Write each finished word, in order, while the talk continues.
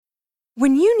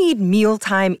When you need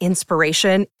mealtime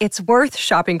inspiration, it's worth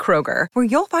shopping Kroger, where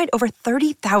you'll find over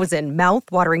 30,000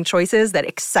 mouth-watering choices that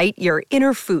excite your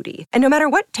inner foodie. And no matter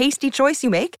what tasty choice you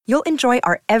make, you'll enjoy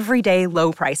our everyday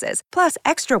low prices, plus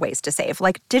extra ways to save,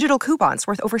 like digital coupons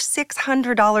worth over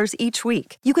 $600 each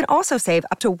week. You can also save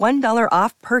up to $1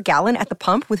 off per gallon at the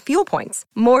pump with fuel points.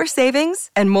 More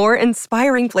savings and more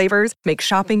inspiring flavors make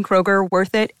shopping Kroger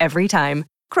worth it every time.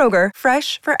 Kroger,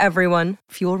 fresh for everyone.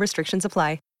 Fuel restrictions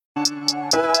apply.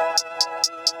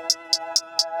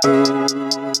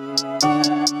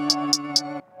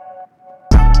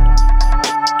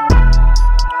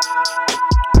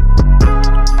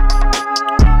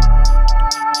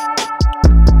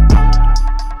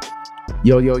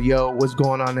 Yo, what's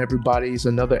going on, everybody? It's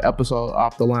another episode of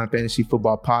Off the Line Fantasy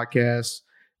Football Podcast,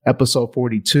 episode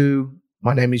 42.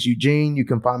 My name is Eugene. You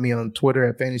can find me on Twitter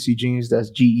at Fantasy Genes. That's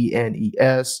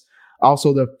GENES.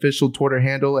 Also, the official Twitter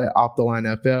handle at Off the Line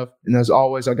FF. And as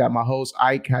always, I got my host,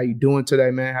 Ike. How you doing today,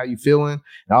 man? How you feeling?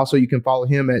 And also, you can follow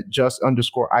him at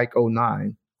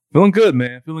just_Ike09. Feeling good,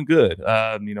 man. Feeling good.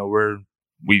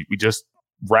 We just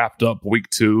wrapped up week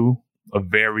 2, a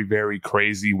very, very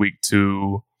crazy week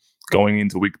 2 going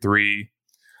into week 3.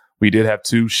 We did have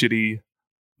 2 shitty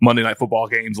Monday Night Football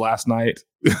games last night.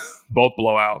 Both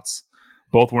blowouts.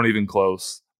 Both weren't even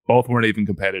close. Both weren't even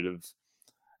competitive.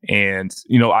 And,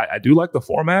 I do like the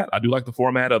format. I do like the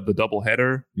format of the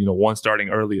doubleheader, one starting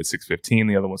early at 6:15,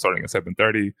 the other one starting at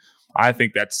 7:30. I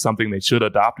think that's something they should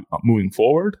adopt moving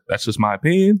forward. That's just my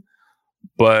opinion.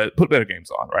 But put better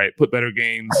games on, right? Put better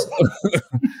games.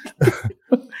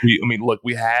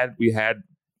 We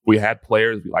had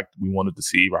players we wanted to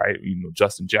see, right?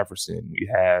 Justin Jefferson. We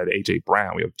had A.J.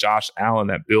 Brown. We have Josh Allen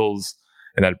that Bills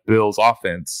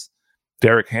offense.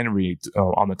 Derrick Henry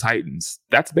on the Titans.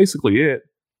 That's basically it.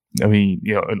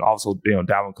 And also,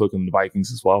 Dalvin Cook and the Vikings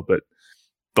as well. But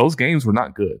those games were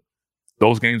not good.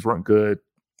 Those games weren't good.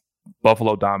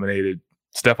 Buffalo dominated.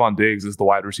 Stephon Diggs is the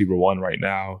wide receiver 1 right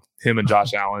now. Him and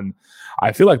Josh Allen.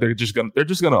 I feel like they're just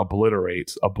gonna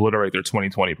obliterate their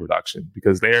 2020 production,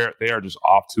 because they are just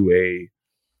off to a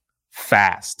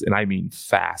fast, and I mean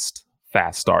fast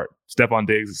start. Stephon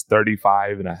Diggs is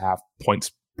 35.5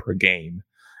 points per game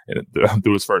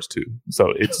through his first 2.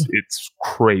 So it's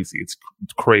crazy. It's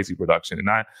crazy production. And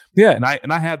I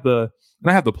had the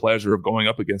pleasure of going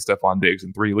up against Stephon Diggs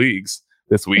in 3 leagues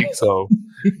this week. So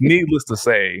needless to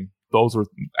say, those were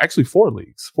actually 4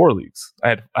 leagues.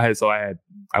 I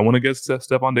went against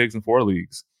Stephon Diggs in 4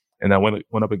 leagues, and I went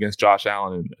up against Josh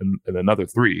Allen in another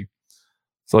 3.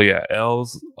 So yeah,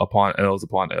 L's upon L's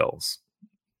upon L's.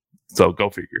 So go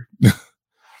figure.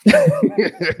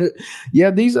 Yeah,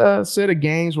 these set of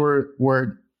games were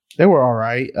all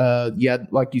right.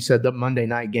 Like you said, the Monday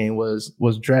night game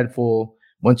was dreadful.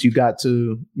 Once you got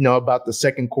to about the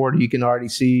second quarter, you can already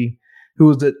see who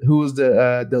was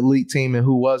the elite team and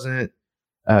who wasn't.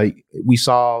 We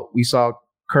saw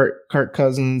Kirk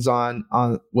Cousins on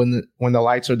when the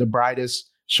lights are the brightest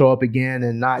show up again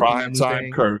and not prime time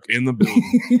Kirk in the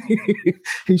building.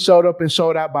 He showed up and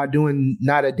showed out by doing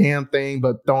not a damn thing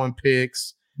but throwing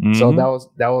picks. Mm-hmm. So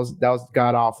that was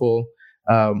god awful.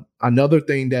 Another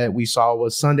thing that we saw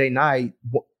was Sunday night.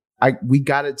 We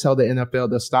got to tell the NFL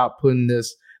to stop putting the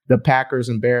Packers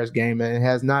and Bears game, and it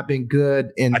has not been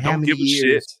good in how many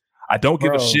years. I don't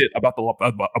give a shit about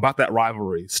that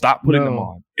rivalry. Stop putting them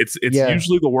on. It's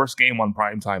usually the worst game on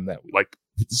primetime that we like.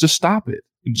 Just stop it.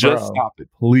 Stop it,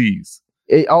 please.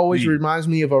 It always reminds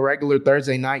me of a regular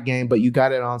Thursday night game, but you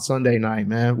got it on Sunday night,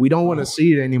 man. We don't want to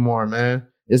see it anymore, man.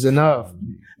 It's enough.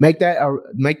 Make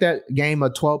that game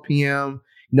at 12 p.m.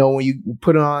 When you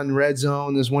put it on Red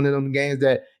Zone, it's one of them games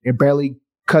that it barely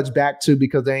cuts back to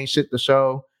because they ain't shit to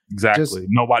show. Exactly.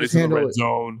 Nobody's in the Red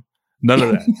Zone. None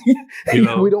of that.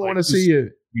 We don't want to see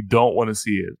it. We don't want to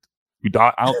see it.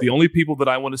 The only people that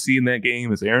I want to see in that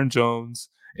game is Aaron Jones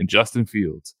and Justin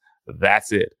Fields.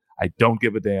 That's it. I don't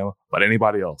give a damn about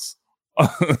anybody else.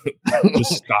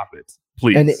 Just stop it,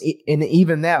 please. And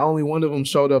even that, only one of them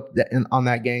showed up on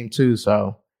that game too.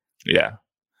 So yeah,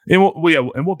 and we'll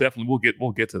get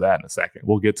to that in a second.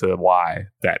 We'll get to why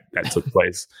that took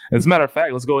place. As a matter of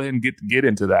fact, let's go ahead and get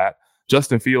into that.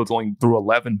 Justin Fields only threw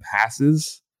 11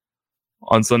 passes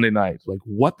on Sunday night. Like,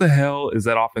 what the hell is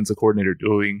that offensive coordinator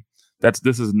doing?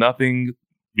 This is nothing.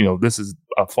 This is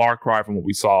a far cry from what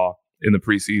we saw in the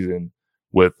preseason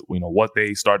with what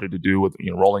they started to do with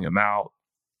rolling him out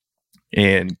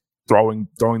and throwing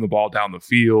the ball down the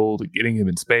field and getting him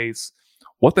in space.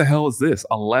 What the hell is this?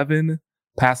 11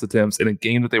 pass attempts in a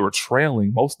game that they were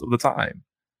trailing most of the time.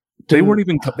 They weren't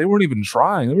even trying. They weren't even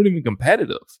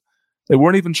competitive. They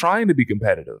weren't even trying to be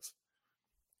competitive.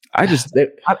 I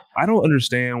don't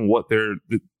understand what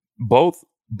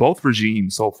both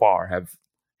regimes so far have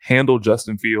handled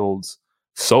Justin Fields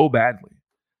so badly.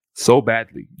 So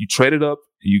badly. You traded up,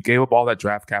 you gave up all that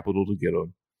draft capital to get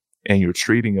him, and you're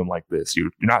treating him like this.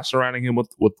 You're not surrounding him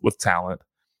with talent,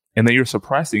 and then you're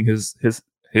suppressing his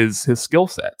skill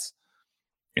sets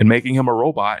and making him a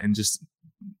robot and just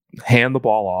hand the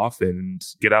ball off and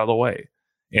get out of the way.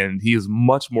 And he is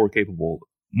much more capable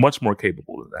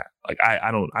than that. Like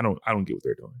I don't get what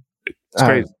they're doing. It's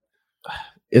crazy.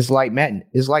 It's like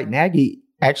Nagy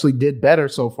actually did better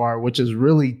so far, which is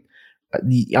really, I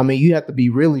mean, you have to be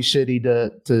really shitty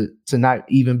to not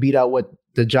even beat out what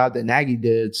the job that Nagy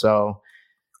did. So,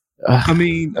 I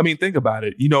mean, think about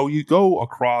it. You know, you go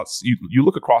across, you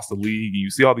look across the league, and you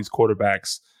see all these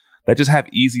quarterbacks that just have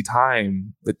easy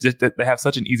time. That they have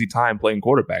such an easy time playing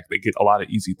quarterback. They get a lot of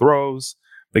easy throws.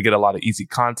 They get a lot of easy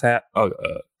concepts,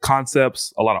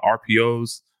 a lot of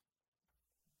RPOs.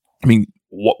 I mean,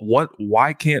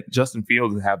 why can't Justin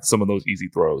Fields have some of those easy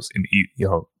throws and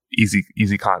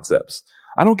easy concepts?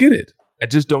 I don't get it. I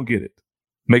just don't get it.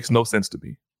 Makes no sense to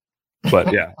me.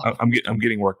 But yeah, I'm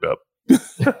getting worked up.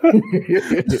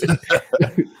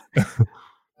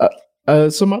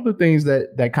 Some other things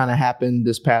that kind of happened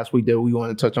this past week that we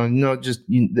want to touch on,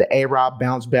 the A-Rob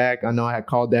bounce back. I know I had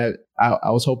called that.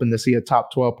 I was hoping to see a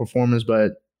top 12 performance,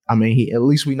 but I mean, at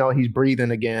least we know he's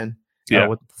breathing again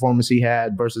with the performance he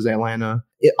had versus Atlanta.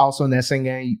 Also in that same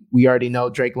game, we already know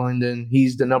Drake London.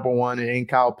 He's the number one, and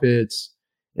Kyle Pitts.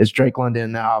 It's Drake London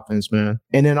in that offense, man.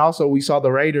 And then also we saw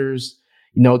the Raiders,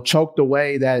 choked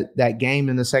away that game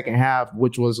in the second half,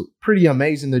 which was pretty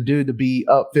amazing to do, to be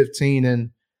up 15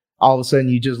 and all of a sudden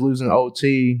you just lose an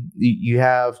OT. You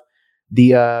have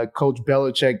the Coach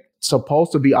Belichick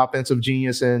supposed to be offensive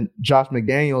genius and Josh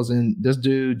McDaniels, and this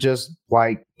dude just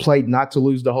like played not to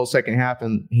lose the whole second half,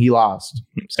 and he lost.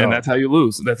 So. And that's how you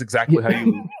lose. That's exactly how you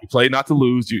lose. You play not to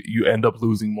lose. You end up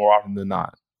losing more often than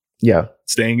not. Yeah.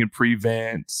 Staying in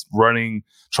prevents,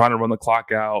 trying to run the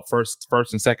clock out, first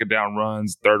and second down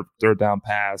runs, third down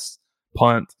pass,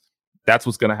 punt. That's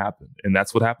what's going to happen. And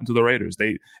that's what happened to the Raiders.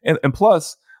 And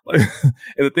plus, and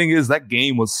the thing is, that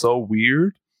game was so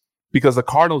weird because the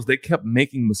Cardinals, they kept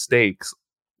making mistakes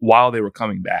while they were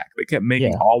coming back. They kept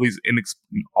making all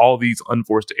these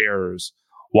unforced errors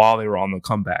while they were on the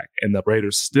comeback, and the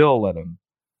Raiders still let them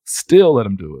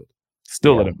do it.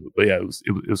 Let him do it. But yeah,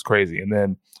 it was crazy. And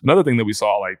then another thing that we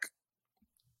saw, like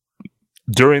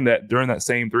during that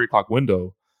same 3:00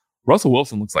 window, Russell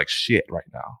Wilson looks like shit right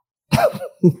now.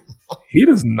 He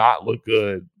does not look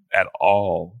good at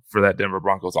all for that Denver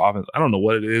Broncos offense. I don't know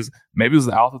what it is. Maybe it was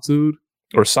the altitude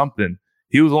or something.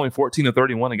 He was only 14 of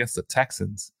 31 against the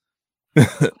Texans.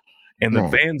 And the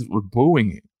fans were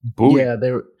booing it. Yeah,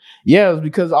 they were. Yeah, it was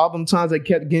because all them times they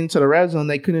kept getting to the red zone,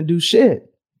 they couldn't do shit.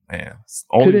 Man,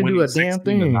 couldn't do a damn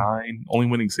thing. Only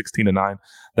winning 16-9.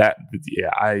 That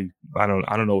I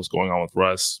don't know what's going on with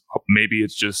Russ. Maybe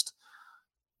it's just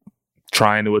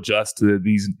trying to adjust to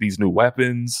these new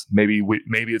weapons. Maybe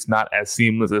it's not as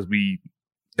seamless as we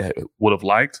would have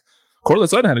liked. Courtland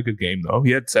Sutton had a good game though.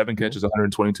 He had 7 catches,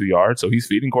 122 yards. So he's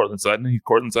feeding Courtland Sutton.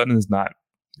 Courtland Sutton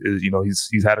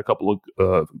he's had a couple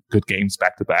of good games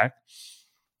back to back.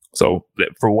 So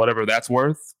for whatever that's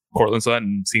worth, Courtland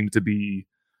Sutton seems to be.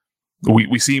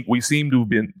 We seem to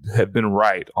have been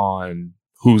right on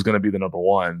who's going to be the number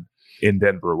one in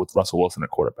Denver with Russell Wilson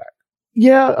at quarterback.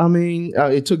 Yeah, I mean,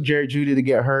 it took Jerry Jeudy to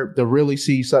get hurt to really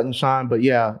see Sutton shine. But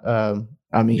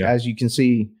as you can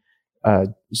see,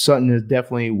 Sutton is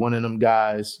definitely one of them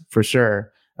guys for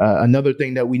sure. Another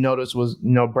thing that we noticed was,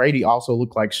 Brady also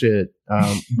looked like shit.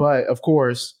 But of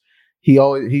course,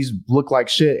 he's looked like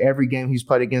shit every game he's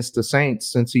played against the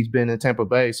Saints since he's been in Tampa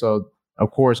Bay. So of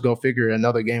course, go figure,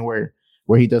 another game where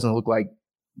he doesn't look like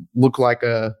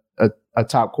a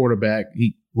top quarterback.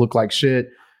 He looked like shit.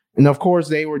 And of course,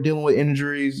 they were dealing with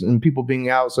injuries and people being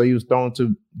out. So he was throwing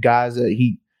to guys that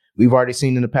we've already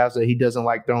seen in the past that he doesn't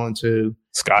like throwing to.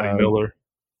 Scotty Miller.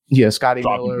 Yeah, Scotty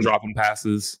Miller. Dropping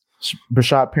passes.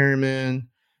 Brashad Perriman.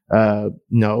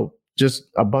 Just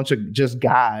a bunch of just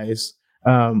guys.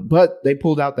 But they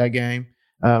pulled out that game.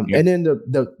 And then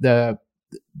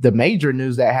the major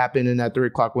news that happened in that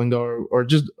 3:00 window or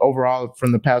just overall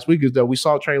from the past week is that we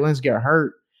saw Trey Lance get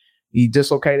hurt. He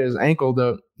dislocated his ankle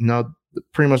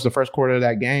pretty much the first quarter of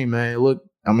that game, man. It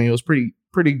was pretty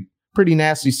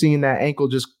nasty seeing that ankle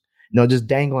just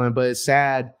dangling, but it's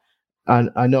sad.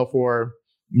 I know for,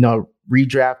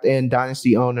 redraft and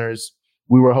dynasty owners,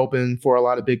 we were hoping for a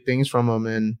lot of big things from him,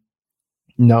 and,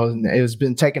 it's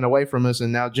been taken away from us,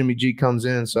 and now Jimmy G comes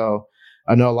in. So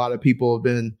I know a lot of people have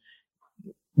been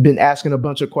been asking a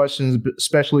bunch of questions,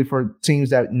 especially for teams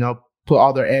that put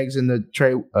all their eggs in the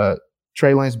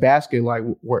Trey Lance basket. Like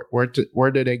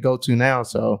where do they go to now?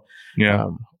 So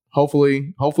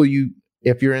hopefully you,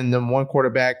 if you're in them one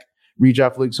quarterback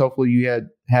redraft leagues, hopefully you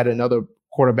had another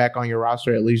quarterback on your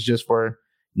roster at least just for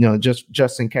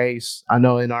just in case. I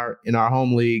know in our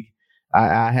home league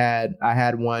I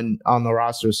had one on the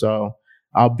roster, so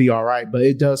I'll be all right. But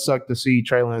it does suck to see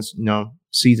Trey Lance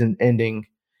season ending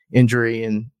injury,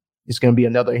 and it's going to be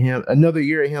another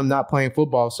year of him not playing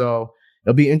football. So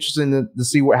it'll be interesting to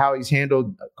see how he's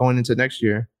handled going into next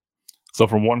year. So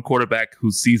from one quarterback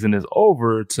whose season is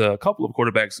over to a couple of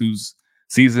quarterbacks whose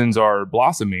seasons are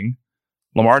blossoming,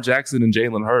 Lamar Jackson and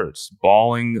Jalen Hurts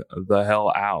balling the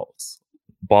hell out.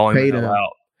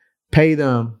 Pay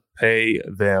them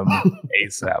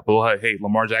ASAP. Well, hey,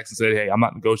 Lamar Jackson said, "Hey, I'm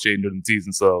not negotiating during the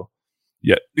season." So,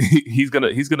 yeah, he's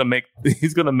gonna make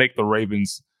the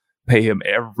Ravens pay him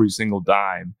every single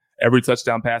dime, every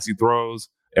touchdown pass he throws,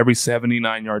 every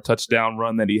 79-yard touchdown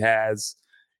run that he has.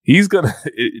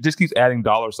 It just keeps adding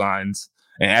dollar signs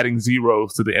and adding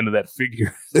zeros to the end of that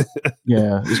figure.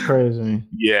 Yeah, it's crazy.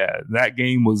 Yeah, that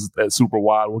game was super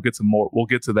wild. We'll get to more. We'll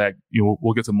get to that.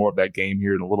 We'll get to more of that game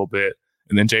here in a little bit.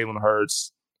 And then Jalen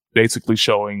Hurts basically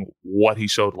showing what he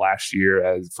showed last year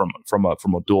as from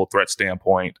a dual threat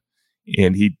standpoint,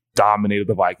 and he dominated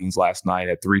the Vikings last night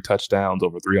at 3 touchdowns,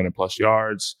 over 300 plus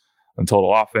yards in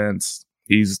total offense.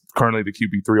 He's currently the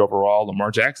QB3 overall.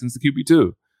 Lamar Jackson's the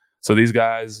QB2. So these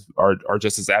guys are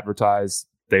just as advertised.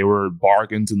 They were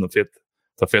bargains in the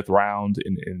fifth round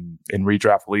in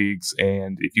redraft leagues.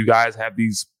 And if you guys have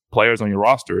these players on your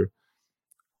roster,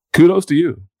 kudos to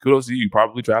you. You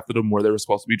probably drafted them where they were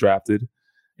supposed to be drafted.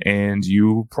 And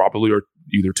you probably are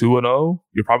either 2-0.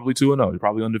 You're probably 2-0. You're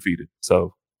probably undefeated.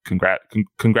 So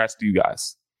congrats to you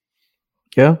guys.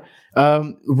 Yeah.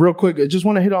 Real quick, I just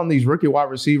want to hit on these rookie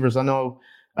wide receivers. I know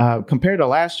compared to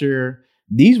last year,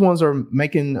 these ones are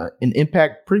making an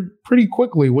impact pretty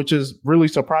quickly, which is really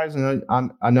surprising.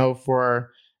 I know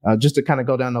for just to kind of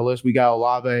go down the list, we got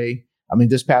Olave. I mean,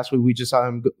 this past week we just saw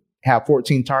him have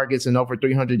 14 targets and over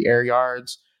 300 air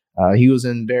yards. He was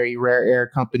in very rare air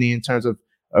company in terms of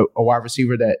a wide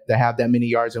receiver that have that many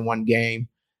yards in one game.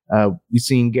 We've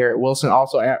seen Garrett Wilson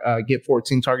also get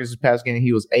 14 targets this past game.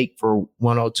 He was 8 for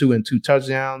 102 and 2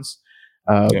 touchdowns.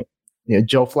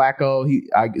 Joe Flacco,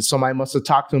 somebody must have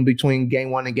talked to him between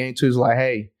game 1 and game 2. He's like,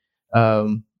 hey,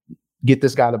 get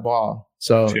this guy the ball.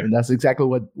 So and that's exactly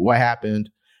what happened.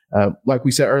 Like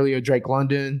we said earlier, Drake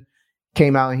London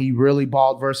came out and he really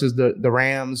balled versus the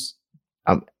Rams.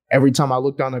 Every time I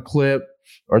looked on a clip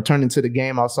or turned into the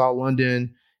game, I saw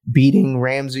London beating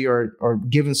Ramsey or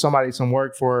giving somebody some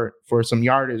work for some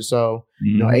yardage. So,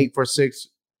 8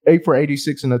 for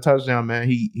 86 in a touchdown, man.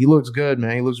 He looks good,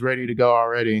 man. He looks ready to go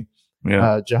already.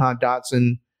 Yeah. Jahan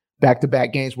Dotson,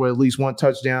 back-to-back games with at least 1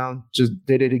 touchdown, just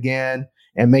did it again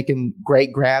and making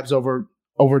great grabs over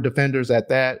defenders at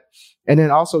that. And then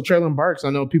also Treylon Burks,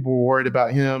 I know people were worried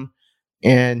about him.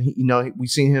 And we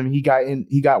seen him. He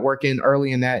got work in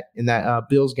early in that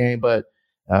Bills game, but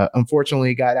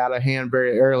unfortunately got out of hand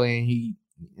very early, and he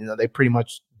they pretty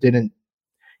much didn't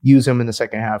use him in the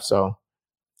second half. So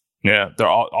yeah, they're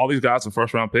all these guys are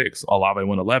first round picks. Olave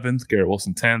went 11th, Garrett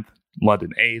Wilson 10th,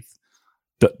 London 8th,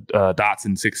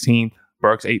 Dotson 16th,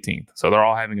 Burks 18th. So they're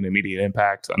all having an immediate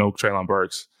impact. I know Treylon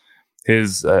Burks,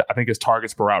 I think his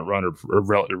targets per route run are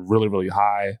really, really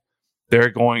high. They're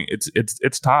going.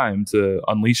 It's time to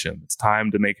unleash him. It's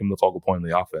time to make him the focal point of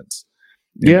the offense.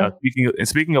 Yeah.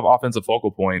 Speaking of offensive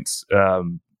focal points,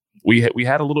 we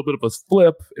had a little bit of a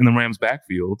flip in the Rams'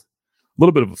 backfield. A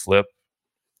little bit of a flip.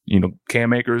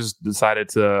 Cam Akers decided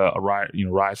to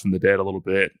rise from the dead a little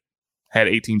bit. Had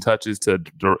 18 touches to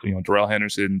Darrell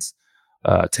Henderson's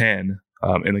 10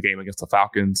 in the game against the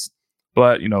Falcons.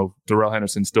 But Darrell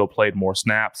Henderson still played more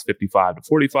snaps,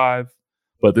 55-45.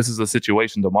 But this is a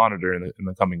situation to monitor in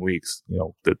the coming weeks.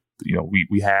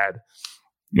 We had,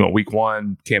 week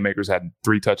 1, Cam Akers had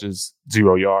 3 touches,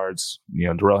 0 yards.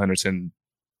 Darrell Henderson,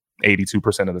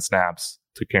 82% of the snaps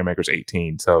to Cam Akers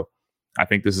 18. So I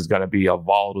think this is going to be a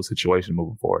volatile situation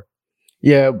moving forward.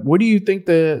 Yeah. What do you think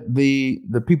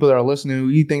the people that are listening,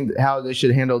 what do you think how they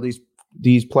should handle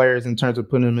these players in terms of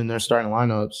putting them in their starting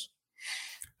lineups?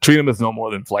 Treat them as no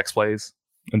more than flex plays.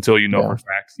 Until for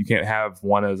facts, you can't have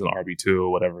one as an RB2 or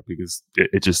whatever because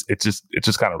it's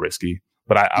just kind of risky.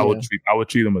 But I would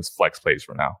treat them as flex plays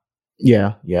for now.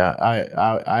 Yeah,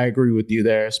 I agree with you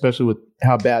there, especially with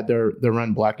how bad their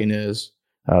run blocking is,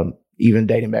 even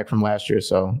dating back from last year.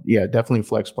 So yeah, definitely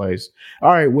flex plays.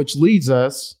 All right, which leads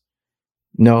us,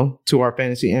 to our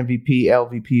fantasy MVP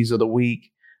LVPs of the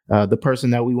week. The person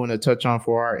that we want to touch on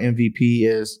for our MVP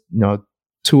is,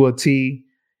 Tua T.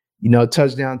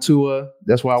 Touchdown Tua.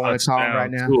 That's what I want to call him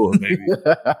right now. Tua, maybe.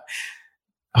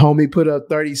 Homie put up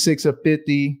 36 of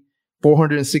 50,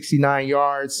 469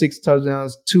 yards, 6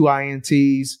 touchdowns, 2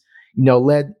 INTs.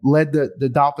 Led the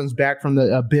Dolphins back from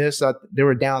the abyss. They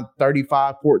were down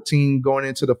 35-14 going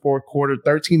into the fourth quarter.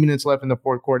 13 minutes left in the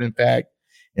fourth quarter, in fact.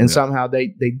 And somehow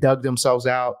they dug themselves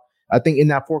out. I think in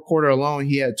that fourth quarter alone,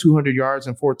 he had 200 yards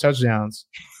and 4 touchdowns.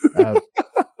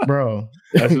 Bro,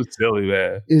 that's just silly,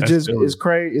 man.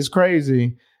 It's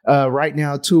crazy. Right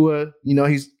now, Tua,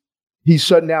 he's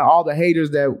shutting down all the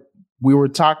haters that we were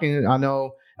talking. I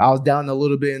know I was down a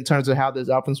little bit in terms of how this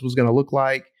offense was going to look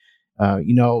like.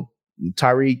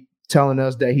 Tyreek telling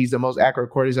us that he's the most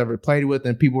accurate quarterback he's ever played with,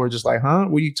 and people were just like, "Huh?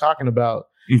 What are you talking about?"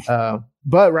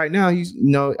 But right now, he's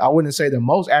I wouldn't say the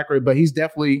most accurate, but he's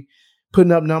definitely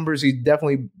putting up numbers. He's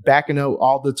definitely backing up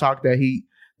all the talk that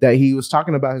he was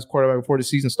talking about his quarterback before the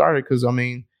season started. Because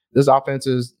this offense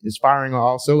is firing on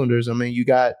all cylinders. You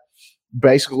got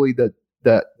basically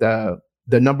the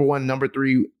number 1, number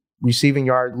 3 receiving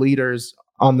yard leaders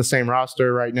on the same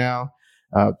roster right now.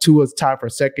 Tua's tied for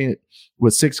second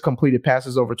with 6 completed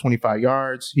passes over 25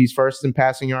 yards. He's first in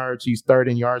passing yards. He's third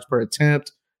in yards per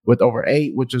attempt with over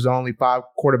 8, which is only 5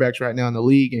 quarterbacks right now in the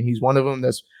league, and he's one of them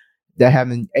that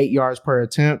having 8 yards per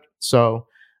attempt. So,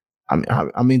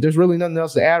 there's really nothing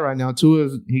else to add right now. Tua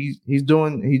he's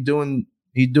doing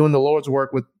the Lord's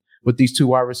work with these 2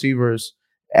 wide receivers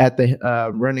at the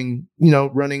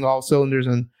running all cylinders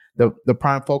and the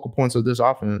prime focal points of this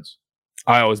offense.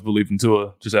 I always believed in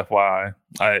Tua, just FYI.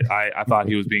 I thought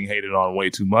he was being hated on way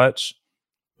too much.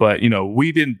 But,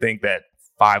 we didn't think that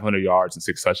 500 yards and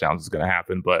 6 touchdowns was going to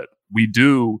happen. But we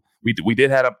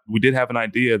did have an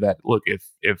idea that, look, if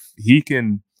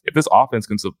this offense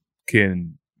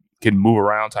can move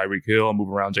around Tyreek Hill, move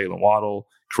around Jalen Waddle,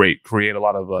 create a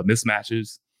lot of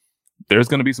mismatches, there's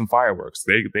going to be some fireworks.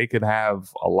 They could have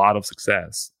a lot of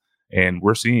success. And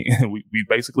we're seeing we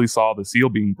basically saw the seal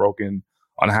being broken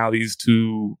on how these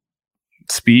 2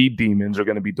 speed demons are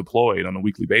going to be deployed on a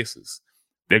weekly basis.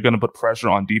 They're going to put pressure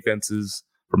on defenses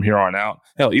from here on out.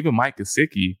 Hell, even Mike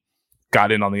Gesicki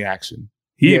got in on the action.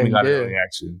 He got in on the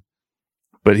action.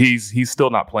 But he's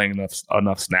still not playing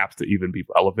enough snaps to even be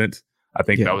relevant. I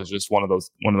think that was just one of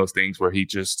those things where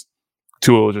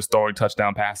Tua was just throwing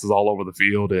touchdown passes all over the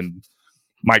field, and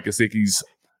Mike Gesicki's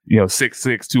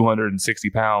 6'6",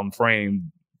 260-pound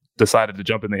frame decided to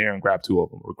jump in the air and grab 2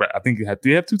 of them. I think did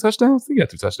he have 2 touchdowns? I think he had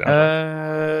 2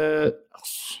 touchdowns.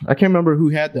 I can't remember who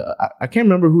had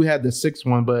the 6th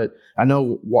one, but I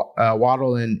know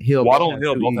Waddle and Hill. Waddle and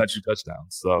Hill both had 2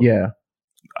 touchdowns. So yeah,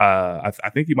 I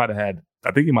think he might have had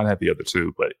the other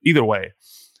 2, but either way,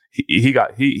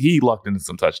 he lucked into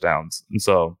some touchdowns. And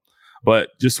so, but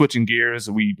just switching gears,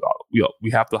 we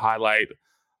have to highlight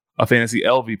a fantasy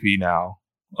LVP now,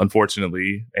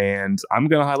 unfortunately, and I'm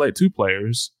going to highlight 2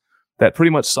 players that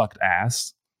pretty much sucked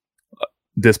ass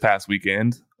this past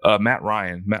weekend. Matt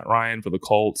Ryan for the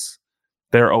Colts.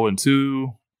 They're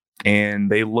 0-2,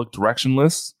 and they look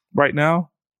directionless right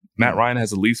now. Matt Ryan has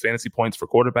the least fantasy points for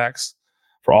quarterbacks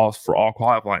for all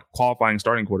qualifying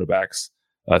starting quarterbacks.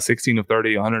 16 of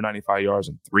 30, 195 yards,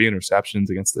 and 3 interceptions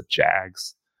against the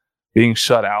Jags. Being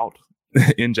shut out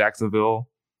in Jacksonville,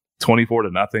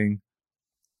 24-0.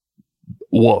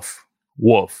 Woof,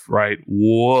 right?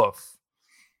 Woof.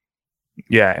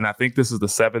 Yeah, and I think this is the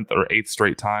 7th or 8th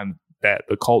straight time that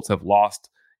the Colts have lost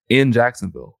in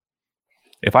Jacksonville.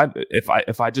 If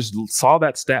I just saw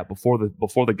that stat before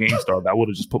the game started, I would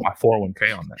have just put my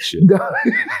 401k on that shit.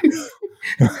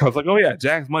 I was like, oh yeah,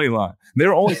 Jags money line. They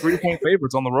were only 3-point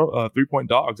favorites on the road, 3-point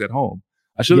dogs at home.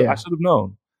 I should have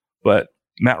known. But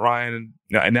Matt Ryan,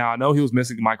 and now I know he was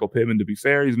missing Michael Pittman. To be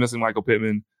fair, he's missing Michael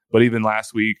Pittman. But even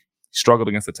last week, he struggled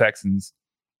against the Texans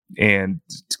and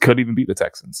couldn't even beat the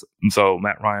Texans. And so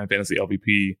Matt Ryan, fantasy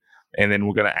LVP, and then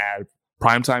we're gonna add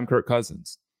primetime Kirk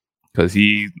Cousins because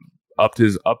he upped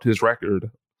his record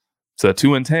to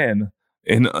 2-10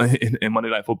 in Monday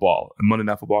Night Football. In Monday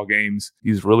Night Football games,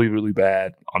 he's really, really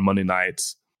bad on Monday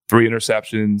nights. 3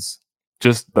 interceptions.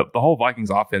 Just the whole Vikings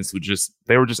offense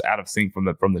they were just out of sync from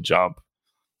the jump.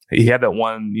 He had that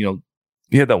one,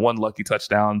 lucky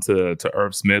touchdown to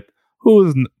Irv Smith,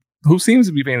 who seems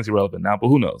to be fantasy relevant now, but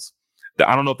who knows?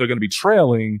 I don't know if they're going to be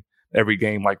trailing every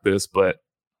game like this, but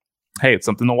hey, it's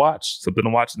something to watch in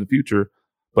the future.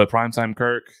 But primetime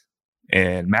Kirk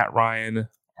and Matt Ryan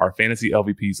are fantasy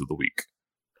LVPs of the week.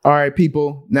 All right,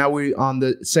 people. Now we're on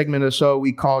the segment of the show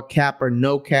we call Cap or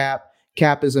No Cap.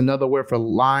 Cap is another word for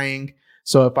lying.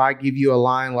 So if I give you a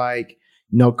line like,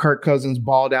 Kirk Cousins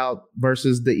balled out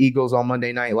versus the Eagles on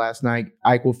Monday night last night.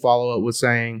 Ike will follow up with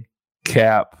saying,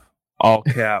 cap, all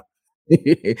cap.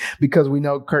 because we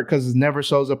know Kirk Cousins never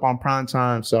shows up on prime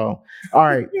time. So, all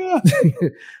right.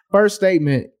 First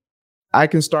statement, I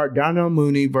can start Darnell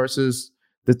Mooney versus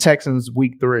the Texans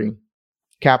week 3.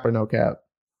 Cap or no cap?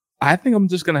 I think I'm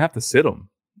just going to have to sit him.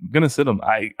 I'm going to sit him.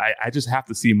 I just have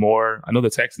to see more. I know the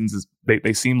Texans,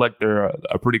 they seem like they're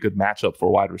a pretty good matchup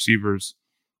for wide receivers,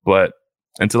 but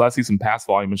until I see some pass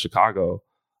volume in Chicago,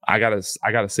 I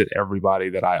gotta sit everybody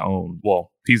that I own.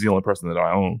 Well, he's the only person that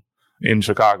I own in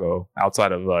Chicago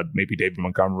outside of maybe David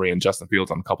Montgomery and Justin Fields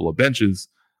on a couple of benches.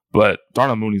 But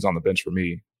Darnell Mooney's on the bench for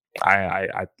me. I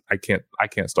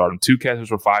can't start him. 2 catches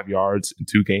for 5 yards in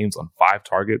 2 games on 5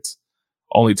 targets.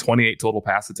 Only 28 total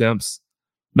pass attempts.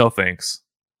 No thanks.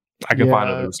 I can find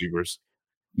other receivers.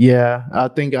 Yeah, I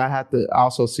think I have to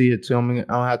also see it too. I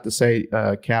don't have to say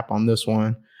cap on this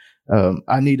one.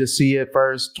 I need to see it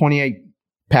first. 28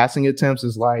 passing attempts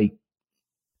is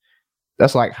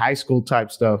that's like high school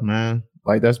type stuff, man.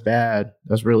 Like, that's bad.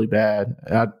 That's really bad.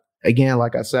 Again,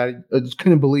 like I said, I just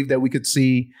couldn't believe that we could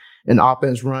see an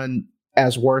offense run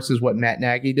as worse as what Matt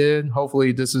Nagy did.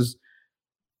 Hopefully this is,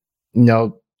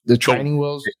 the training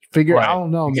wheels figure. Right. I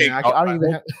don't know, man. I don't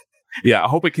even have... Yeah, I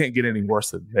hope it can't get any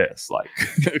worse than this. Like,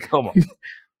 come on.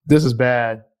 This is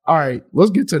bad. All right,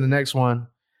 let's get to the next one.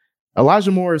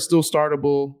 Elijah Moore is still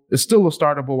startable. Is still a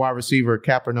startable wide receiver,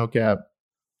 cap or no cap?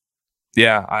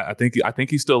 Yeah, I think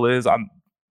he still is.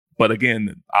 But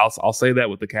again, I'll say that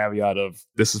with the caveat of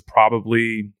this is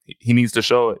probably he needs to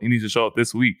show it. He needs to show it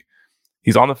this week.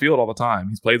 He's on the field all the time.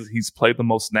 He's played the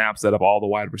most snaps out of all the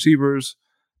wide receivers,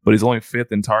 but he's only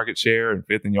 5th in target share and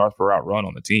 5th in yards per route run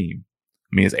on the team.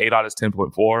 I mean, his ADOT is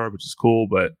 10.4, which is cool,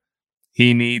 but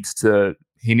he needs to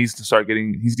start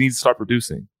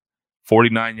producing.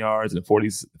 49 yards and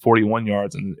 41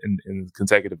 yards in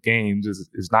consecutive games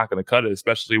is not going to cut it,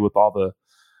 especially with all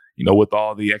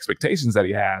the expectations that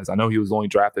he has. I know he was only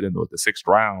drafted in the 6th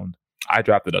round. I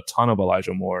drafted a ton of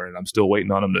Elijah Moore, and I'm still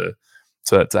waiting on him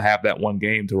to have that one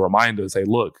game to remind us, hey,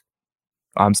 look,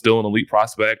 I'm still an elite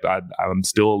prospect. I'm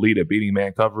still elite at beating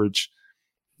man coverage.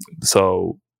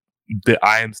 So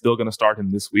I am still going to start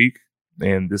him this week,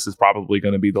 and this is probably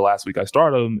going to be the last week I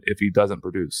start him if he doesn't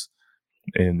produce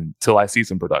until I see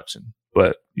some production.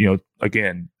 But,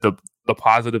 again, the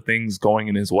positive things going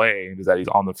in his way is that he's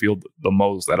on the field the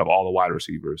most out of all the wide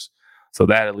receivers. So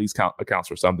that at least accounts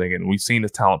for something. And we've seen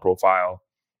his talent profile.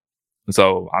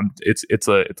 So it's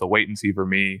a wait and see for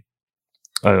me.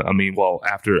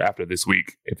 After this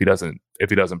week, if he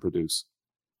doesn't produce.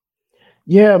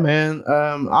 Yeah, man.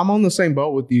 I'm on the same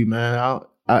boat with you, man.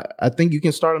 I think you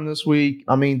can start him this week.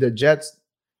 I mean, the Jets,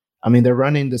 they're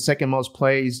running the second most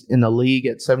plays in the league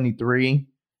at 73,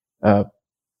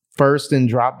 first in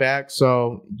dropback.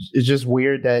 So it's just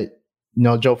weird that,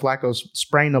 Joe Flacco's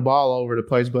spraying the ball all over the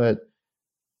place, but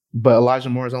Elijah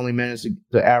Moore's only managed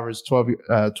to average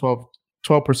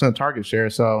 12% target share.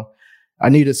 So I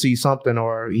need to see something,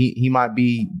 or he might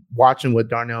be watching with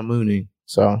Darnell Mooney.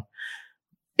 So,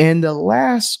 and the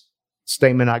last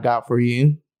statement I got for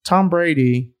you, Tom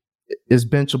Brady is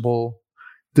benchable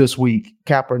this week,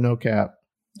 cap or no cap?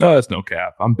 No, that's no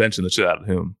cap. I'm benching the shit out of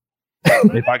him.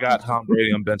 If I got Tom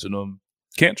Brady, I'm benching him.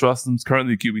 Can't trust him. He's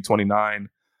currently QB 29.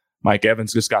 Mike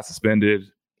Evans just got suspended.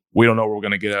 We don't know what we're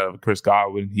going to get out of Chris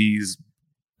Godwin. He's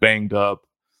banged up.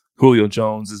 Julio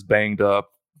Jones is banged up.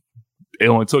 It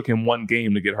only took him one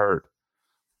game to get hurt.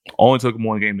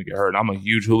 I'm a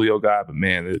huge Julio guy, but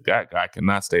man, that guy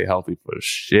cannot stay healthy for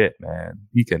shit, man.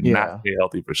 He cannot stay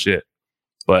healthy for shit.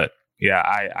 But yeah,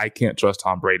 I can't trust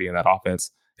Tom Brady in that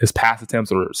offense. His pass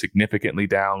attempts are significantly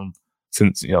down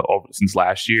since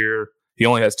last year. He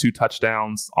only has 2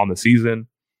 touchdowns on the season.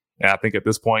 And I think at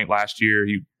this point last year,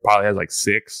 he probably has like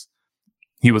 6.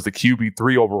 He was the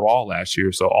QB3 overall last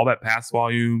year. So all that pass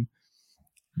volume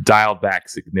dialed back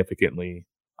significantly.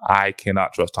 I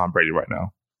cannot trust Tom Brady right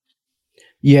now.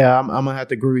 Yeah, I'm going to have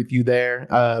to agree with you there.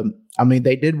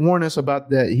 They did warn us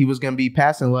about that he was going to be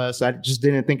passing less. I just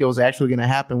didn't think it was actually going to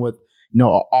happen with,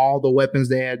 all the weapons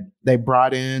they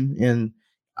brought in. And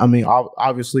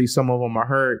obviously some of them are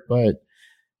hurt, but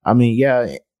I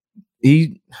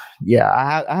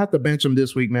have to bench him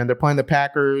this week, man. They're playing the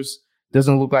Packers.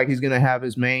 Doesn't look like he's going to have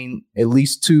his main, at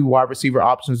least 2 wide receiver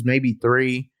options, maybe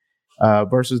 3.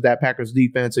 Versus that Packers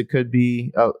defense, it could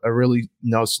be a really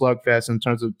slugfest in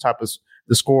terms of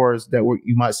the scores that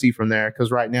you might see from there. Because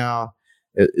right now,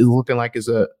 it's looking like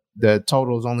the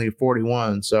total is only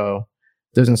 41, so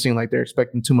it doesn't seem like they're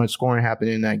expecting too much scoring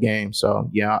happening in that game. So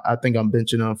yeah, I think I'm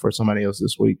benching them for somebody else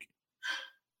this week.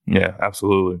 Yeah,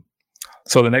 absolutely.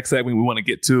 So the next segment we want to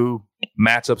get to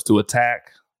matchups to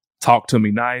attack. Talk to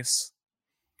me nice.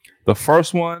 The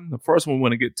first one we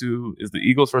want to get to is the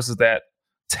Eagles versus that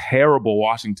terrible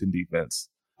Washington defense.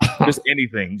 Just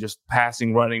anything, just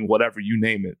passing, running, whatever, you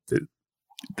name it.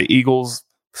 The Eagles,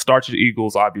 start your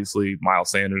Eagles, obviously.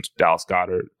 Miles Sanders, Dallas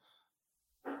Goedert,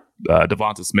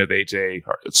 Devonta Smith, AJ.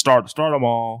 Start them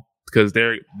all because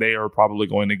they are probably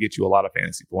going to get you a lot of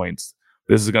fantasy points.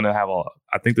 This is going to have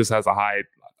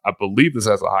I believe this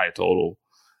has a high total,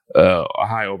 a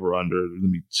high over under. Let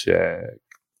me check.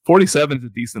 47 is a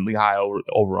decently high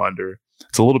over under.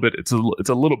 It's a little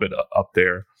bit up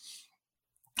there.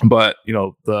 But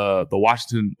the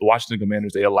Washington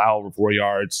Commanders, they allow over 4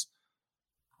 yards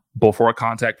before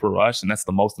contact per rush, and that's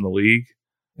the most in the league,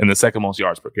 and the second most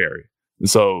yards per carry. And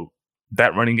so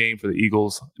that running game for the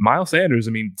Eagles, Miles Sanders,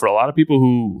 I mean, for a lot of people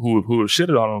who have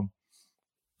shitted on him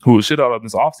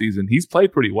this offseason, he's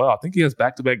played pretty well. I think he has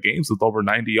back-to-back games with over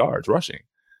 90 yards rushing,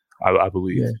 I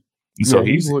believe. Yeah. And so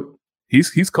he's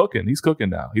cooking. He's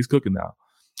cooking now.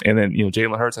 And then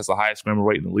Jalen Hurts has the highest member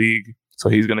rate in the league, so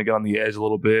he's going to get on the edge a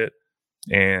little bit.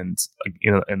 And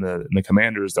and the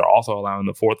Commanders, they're also allowing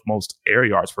the fourth most air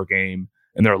yards per game,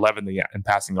 and they're 11th in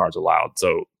passing yards allowed.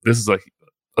 So this is a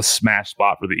smash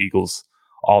spot for the Eagles.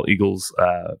 All Eagles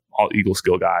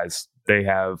skill guys. They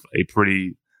have a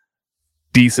pretty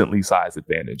decently sized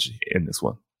advantage in this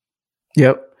one.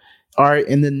 Yep. All right.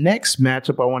 And the next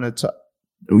matchup I want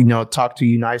to talk to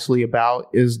you nicely about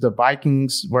is the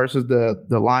Vikings versus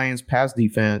the Lions pass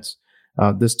defense.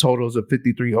 This total is a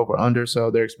 53 over under,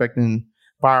 so they're expecting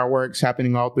fireworks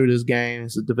happening all through this game.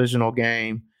 It's a divisional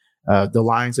game. The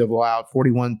Lions have allowed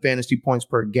 41 fantasy points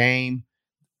per game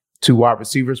to wide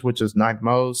receivers, which is ninth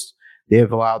most. They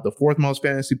have allowed the fourth most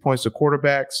fantasy points to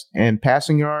quarterbacks and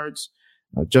passing yards.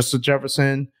 Justin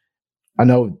Jefferson, I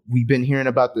know we've been hearing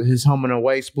about his home and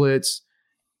away splits.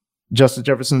 Justin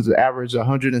Jefferson's average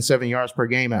 107 yards per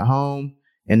game at home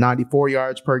and 94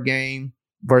 yards per game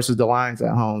versus the Lions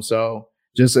at home. So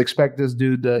just expect this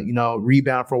dude to,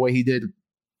 rebound for what he did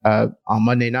on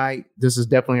Monday night. This is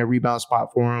definitely a rebound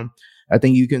spot for him. I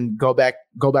think you can go back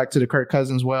to the Kirk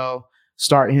Cousins well.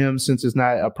 Start him since it's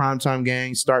not a primetime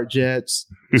game. Start Jets.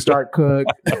 Start Cook.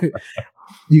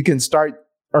 You can start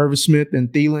Irv Smith and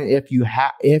Thielen if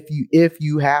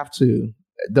you have to.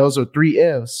 Those are 3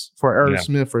 ifs for Irv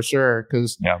Smith for sure.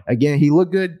 Because again, he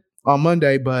looked good on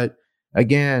Monday, but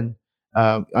again,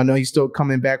 I know he's still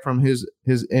coming back from his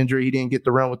injury. He didn't get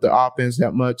to run with the offense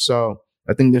that much, so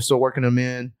I think they're still working him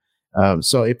in.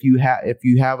 So if you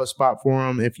have a spot for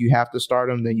him, if you have to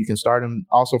start him, then you can start him.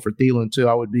 Also for Thielen too,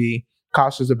 I would be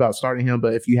cautious about starting him,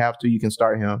 but if you have to, you can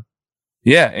start him.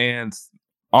 Yeah, and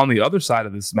on the other side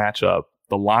of this matchup,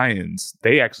 the Lions,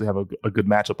 they actually have a good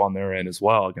matchup on their end as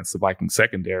well against the Vikings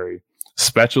secondary,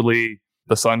 especially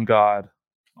the Sun God,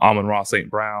 Amon-Ra St.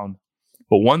 Brown.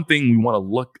 But one thing we want to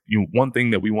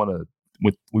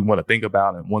we want to think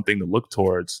about, and one thing to look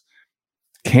towards: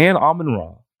 can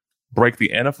Amon-Ra break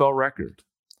the NFL record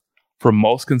for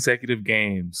most consecutive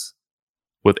games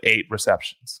with 8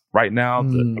 receptions? Right now,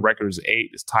 the record is 8.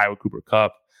 It's tied with Cooper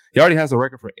Kupp. He already has a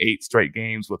record for 8 straight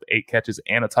games with 8 catches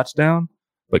and a touchdown.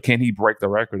 But can he break the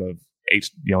record of 8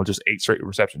 straight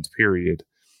receptions, period?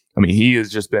 I mean, he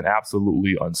has just been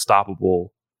absolutely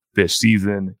unstoppable this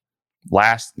season.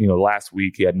 Last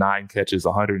week he had 9 catches,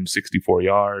 164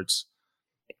 yards.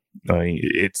 I mean,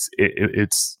 it's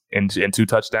and 2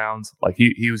 touchdowns. Like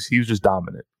he was just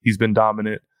dominant. He's been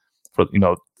dominant for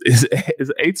his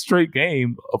 8th straight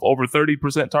game of over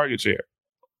 30% target share.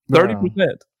 30%.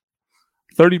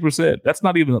 30%. That's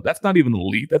not even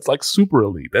elite. That's like super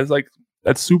elite.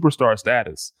 That's superstar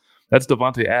status. That's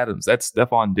Devontae Adams. That's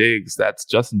Stephon Diggs. That's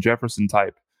Justin Jefferson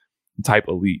type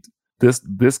elite.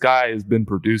 This guy has been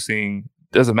producing.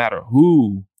 Doesn't matter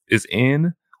who is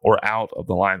in or out of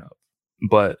the lineup.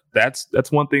 But that's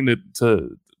one thing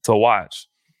to watch.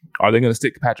 Are they going to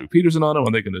stick Patrick Peterson on him?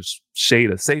 Are they going to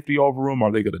shade a safety over him?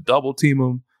 Are they going to double team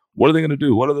him? What are they going to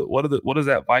do? What is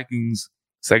that Vikings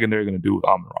secondary going to do with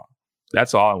Amon-Ra?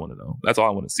 That's all I want to know. That's all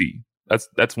I want to see.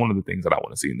 That's one of the things that I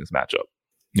want to see in this matchup.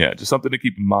 Yeah, just something to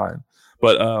keep in mind.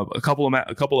 But a couple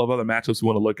of other matchups we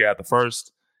want to look at. The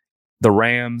first, the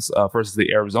Rams versus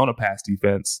the Arizona pass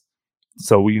defense.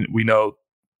 So we know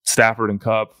Stafford and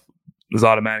Kupp, as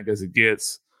automatic as it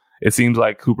gets. It seems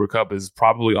like Cooper Kupp is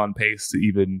probably on pace to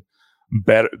even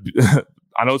better.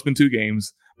 I know it's been 2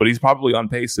 games, but he's probably on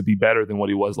pace to be better than what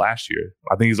he was last year.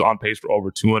 I think he's on pace for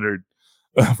over 200,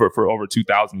 for over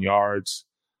 2,000 yards.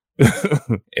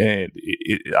 And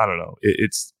I don't know.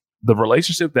 It's the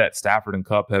relationship that Stafford and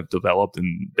Kupp have developed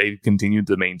and they've continued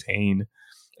to maintain.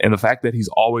 And the fact that he's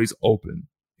always open.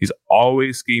 He's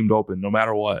always schemed open, no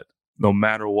matter what. No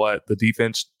matter what, the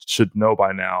defense should know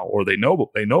by now, or they know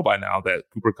by now that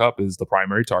Cooper Kupp is the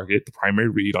primary target, the primary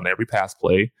read on every pass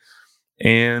play,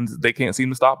 and they can't seem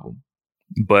to stop him.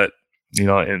 But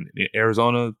in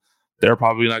Arizona, they're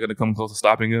probably not going to come close to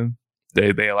stopping him.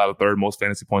 They allow the third most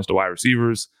fantasy points to wide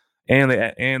receivers, and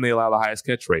they allow the highest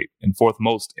catch rate and fourth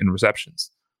most in receptions.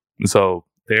 And so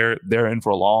they're in for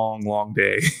a long, long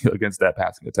day against that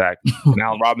passing attack. And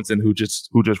Allen Robinson, who just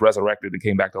resurrected and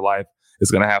came back to life, is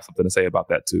going to have something to say about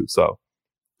that too. So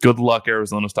good luck,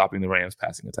 Arizona, stopping the Rams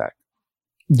passing attack.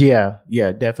 Yeah,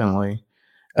 definitely.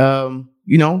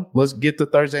 Let's get to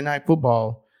Thursday Night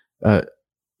Football.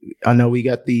 I know we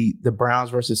got the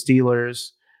Browns versus Steelers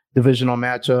divisional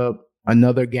matchup.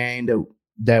 Another game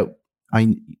that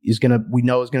we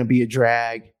know is gonna be a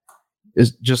drag.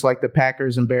 It's just like the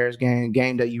Packers and Bears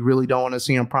game that you really don't want to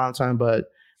see in primetime, but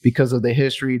because of the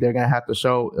history, they're gonna have to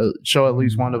show at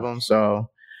least one of them. So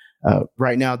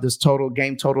right now, this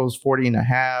game total is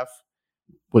 40.5,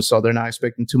 so they're not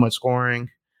expecting too much scoring.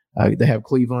 They have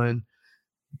Cleveland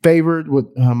favored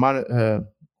with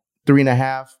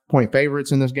 3.5 point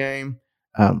favorites in this game.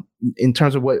 In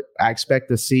terms of what I expect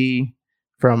to see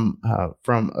from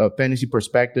a fantasy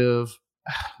perspective,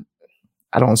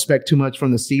 I don't expect too much from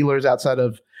the Steelers outside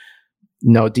of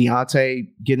Deontay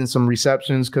getting some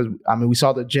receptions, because we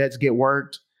saw the Jets get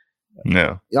worked.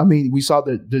 Yeah, we saw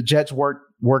the Jets work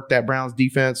that Browns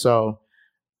defense. So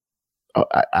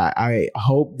I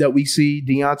hope that we see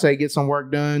Deontay get some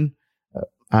work done.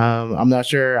 I'm not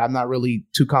sure. I'm not really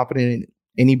too confident in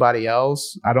anybody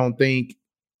else. I don't think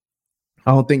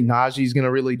Najee's going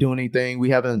to really do anything. We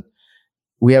haven't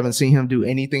seen him do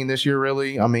anything this year,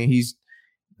 really. He's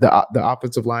the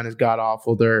offensive line is god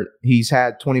awful. He's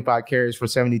had 25 carries for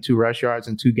 72 rush yards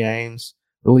in 2 games.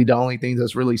 Really, the only thing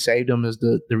that's really saved him is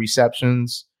the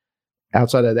receptions.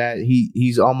 Outside of that, he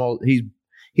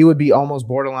would be almost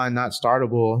borderline not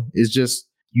startable. It's just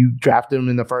you draft him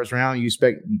in the first round, you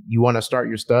want to start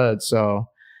your studs. So,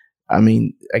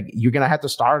 you're gonna have to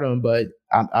start him, but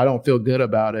I don't feel good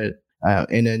about it.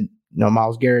 And then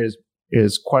Myles Garrett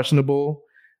is questionable,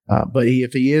 but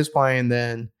if he is playing,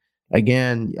 then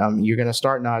again, you're gonna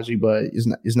start Najee, but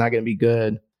it's not gonna be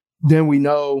good. Then we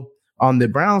know on the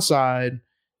Brown side,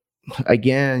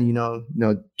 again,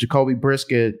 Jacoby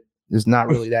Brissett is not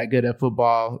really that good at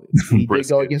football. He did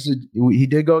go against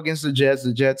the Jets.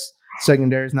 The Jets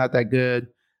secondary is not that good,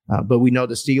 but we know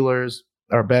the Steelers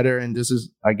are better. And this is,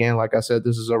 again, like I said,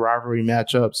 this is a rivalry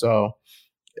matchup. So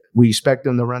we expect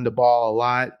them to run the ball a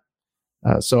lot.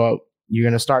 So you're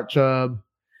going to start Chubb.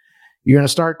 You're going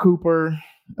to start Cooper.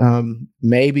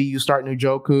 Maybe you start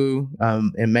Njoku,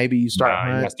 and maybe you start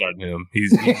Hunt. You're not starting him.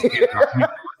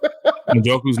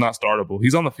 Njoku's not startable.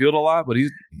 He's on the field a lot, but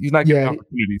he's not getting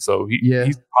opportunity. So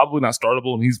he's probably not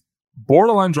startable, and he's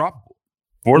borderline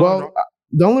droppable.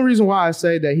 The only reason why I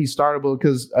say that he's startable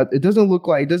because it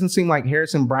doesn't seem like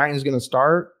Harrison Bryant is going to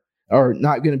start or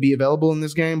not going to be available in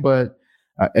this game. But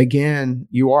again,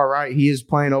 you are right. He is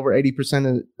playing over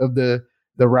 80% of the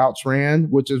routes ran,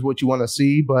 which is what you want to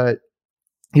see. But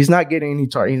he's not getting any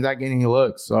target. He's not getting any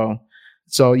looks.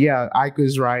 So yeah, Ike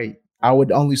is right. I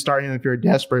would only start him if you're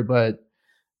desperate, but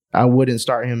I wouldn't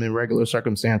start him in regular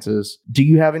circumstances. Do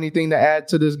you have anything to add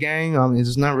to this game?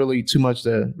 It's not really too much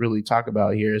to really talk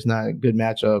about here. It's not a good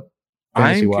matchup.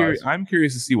 I'm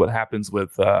curious to see what happens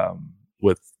with how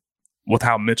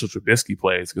Mitchell Trubisky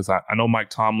plays, because I know Mike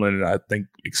Tomlin, I think,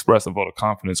 expressed a vote of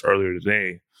confidence earlier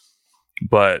today,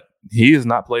 but he has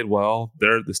not played well.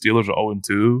 The Steelers are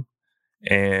 0-2,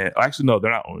 and actually no,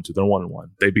 they're not 0-2. They're 1-1.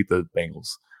 They beat the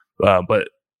Bengals, but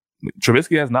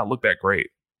Trubisky has not looked that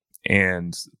great,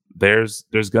 and there's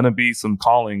going to be some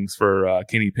callings for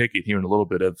Kenny Pickett here in a little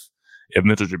bit if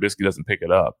Mitchell Trubisky doesn't pick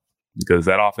it up, because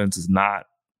that offense has not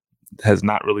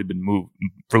really been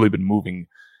moving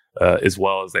as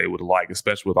well as they would like,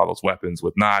 especially with all those weapons,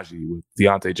 with Najee, with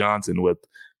Deontay Johnson, with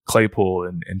Claypool,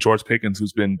 and George Pickens,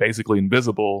 who's been basically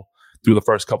invisible through the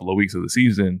first couple of weeks of the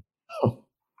season. Oh.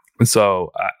 And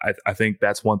so I think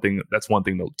that's one thing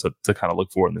to kind of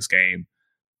look for in this game.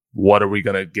 What are we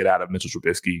going to get out of Mitchell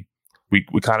Trubisky? We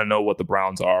kind of know what the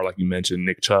Browns are, like you mentioned.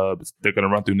 Nick Chubb, they're going to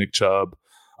run through Nick Chubb.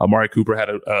 Amari Cooper had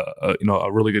a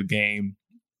really good game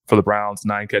for the Browns,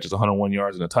 9 catches, 101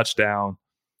 yards, and a touchdown.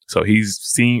 So he's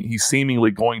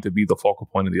seemingly going to be the focal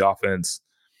point of the offense.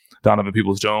 Donovan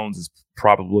Peoples-Jones is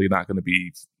probably not going to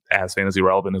be as fantasy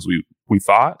relevant as we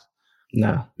thought.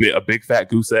 No, a big fat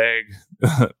goose egg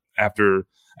after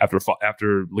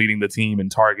leading the team in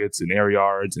targets and air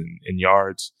yards and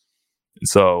yards.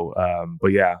 So,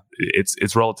 but yeah,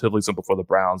 it's relatively simple for the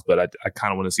Browns, but I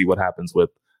kind of want to see what happens with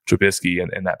Trubisky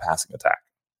and that passing attack.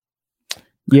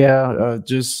 Yeah,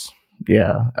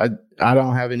 I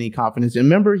don't have any confidence. And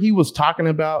remember, he was talking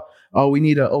about, we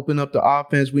need to open up the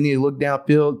offense. We need to look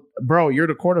downfield. Bro, you're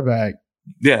the quarterback.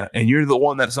 Yeah, and you're the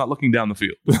one that's not looking down the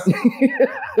field.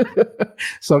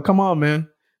 So come on, man.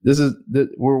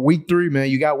 We're week 3, man.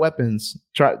 You got weapons.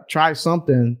 Try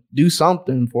something. Do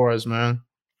something for us, man.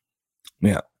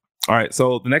 Yeah. All right.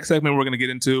 So the next segment we're going to get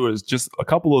into is just a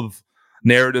couple of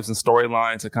narratives and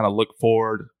storylines to kind of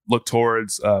look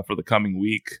towards for the coming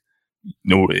week.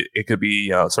 It could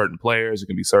be certain players, it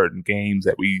can be certain games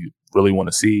that we really want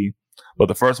to see. But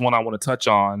the first one I want to touch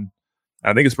on,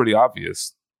 I think it's pretty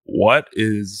obvious. What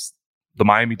is the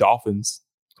Miami Dolphins,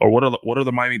 or what are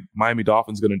the Miami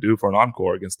Dolphins going to do for an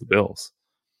encore against the Bills?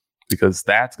 Because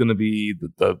that's going to be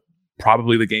the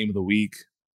probably the game of the week.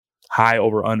 High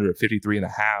over under at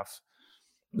 53.5.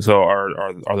 So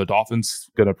are the Dolphins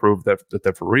going to prove that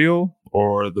they're for real,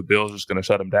 or are the Bills just going to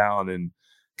shut them down and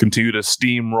continue to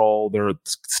steamroll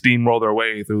their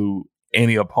way through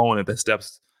any opponent that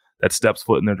steps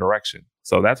foot in their direction?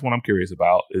 So that's what I'm curious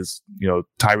about is,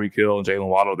 Tyreek Hill and Jalen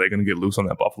Waddle, they're going to get loose on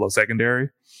that Buffalo secondary.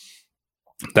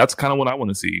 That's kind of what I want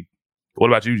to see. What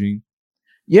about you, Gene?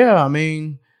 Yeah, I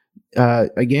mean,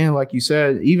 again, like you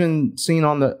said, even seen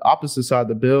on the opposite side,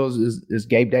 the Bills, is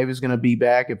Gabe Davis going to be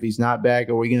back? If he's not back,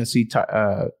 are we going to see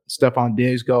Stephon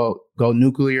Diggs go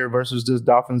nuclear versus this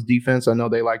Dolphins defense? I know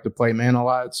they like to play man a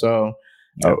lot, so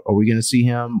are we going to see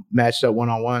him matched up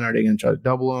one-on-one? Are they going to try to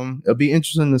double him? It'll be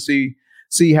interesting to see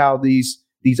how these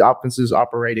offenses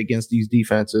operate against these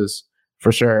defenses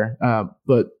for sure.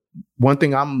 But one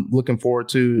thing I'm looking forward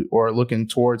to or looking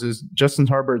towards is Justin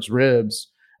Herbert's ribs.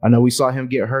 I know we saw him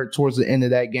get hurt towards the end of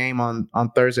that game on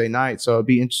Thursday night. So it'd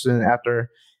be interesting after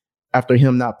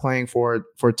him not playing for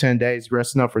 10 days,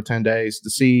 resting up for 10 days, to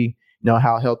see,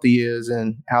 how healthy he is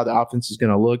and how the offense is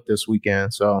going to look this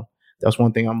weekend. So that's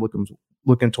one thing I'm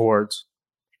looking towards.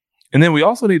 And then we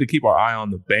also need to keep our eye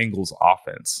on the Bengals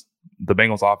offense. The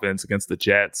Bengals offense against the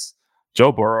Jets.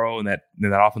 Joe Burrow and that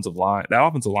offensive line. That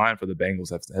offensive line for the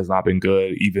Bengals has not been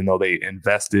good, even though they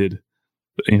invested,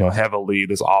 heavily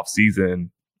this offseason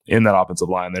in that offensive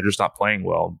line. They're just not playing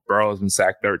well. Burrow has been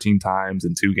sacked 13 times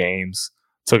in 2 games.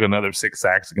 Took another 6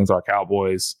 sacks against our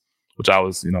Cowboys, which I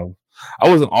wasn't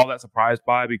all that surprised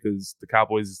by, because the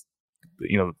Cowboys,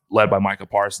 led by Micah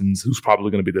Parsons, who's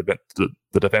probably going to be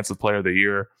the defensive player of the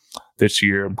year this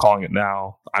year. I'm calling it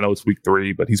now. I know it's week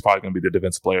 3, but he's probably going to be the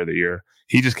defensive player of the year.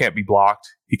 He just can't be blocked.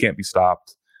 He can't be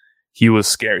stopped. He was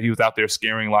scared. He was out there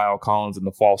scaring Lyle Collins in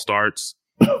the false starts.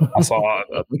 I saw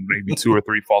maybe 2 or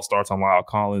 3 false starts on Lyle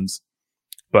Collins.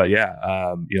 But yeah,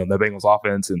 the Bengals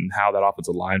offense and how that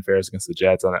offensive line fares against the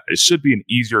Jets. And it should be an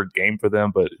easier game for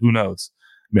them, but who knows?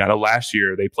 I mean, I know last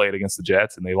year they played against the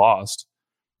Jets and they lost.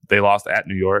 They lost at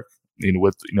New York,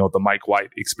 with the Mike White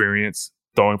experience,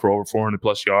 throwing for over 400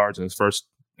 plus yards in his first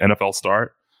NFL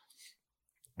start.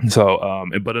 So,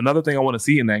 but another thing I want to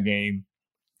see in that game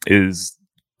is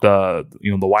the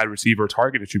wide receiver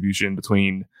target distribution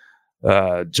between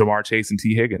Jamar Chase and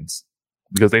T. Higgins,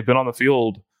 because they've been on the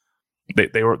field.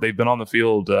 They've been on the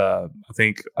field. I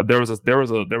think there was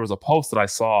a post that I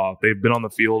saw. They've been on the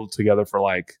field together for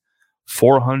like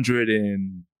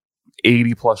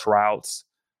 480 plus routes.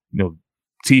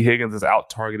 T. Higgins has out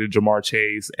targeted Jamar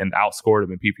Chase and outscored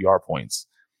him in PPR points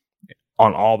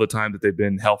on all the time that they've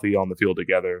been healthy on the field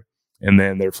together. And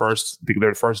then their first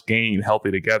game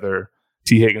healthy together,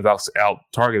 T. Higgins out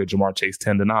targeted Jamar Chase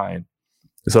 10-9.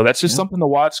 So that's just something to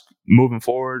watch moving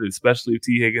forward, especially if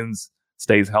T. Higgins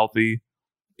stays healthy.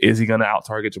 Is he going to out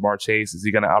target Jamar Chase? Is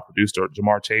he going to outproduce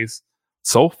Jamar Chase?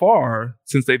 So far,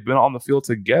 since they've been on the field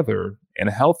together and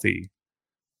healthy,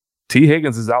 T.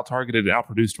 Higgins has out targeted and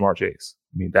outproduced Jamar Chase.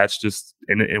 I mean, that's just,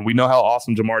 and we know how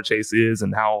awesome Jamar Chase is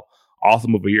and how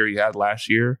awesome of a year he had last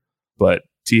year. But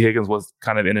T. Higgins was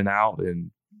kind of in and out,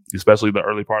 and especially the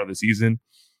early part of the season.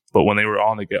 But when they were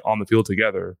on the field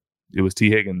together, it was T.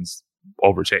 Higgins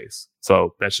over Chase.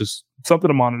 So that's just something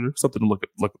to monitor, something to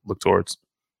look towards.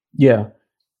 Yeah.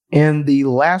 And the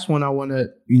last one I want to,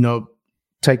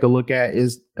 take a look at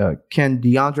is can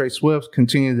DeAndre Swift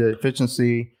continue the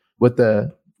efficiency with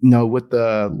the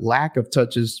lack of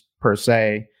touches per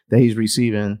se that he's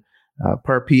receiving.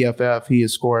 Per PFF, he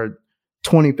has scored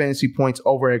 20 fantasy points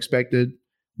over expected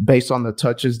based on the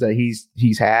touches that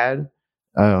he's had,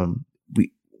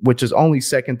 which is only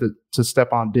second to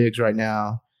Stephon Diggs right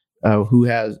now,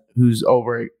 who's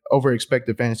over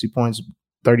expected fantasy points,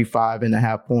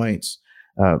 35.5 points.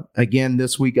 Again,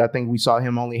 this week, I think we saw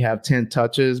him only have 10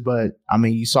 touches, but I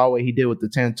mean, you saw what he did with the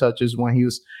 10 touches when he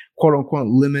was quote unquote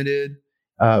limited,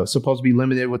 supposed to be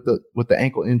limited with the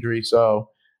ankle injury. So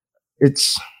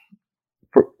it's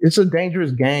a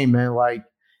dangerous game, man. Like,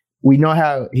 we know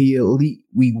how elite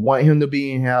we want him to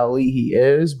be and how elite he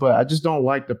is, but I just don't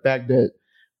like the fact that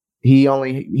he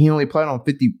only played on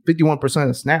 51%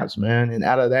 of snaps, man. And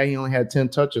out of that, he only had 10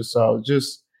 touches. So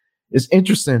it's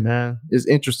interesting, man. It's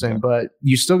interesting, but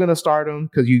you're still going to start him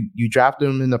because you drafted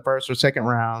him in the first or second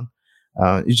round.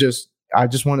 I just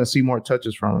want to see more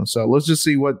touches from him. So let's just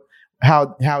see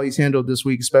how he's handled this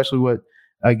week, especially with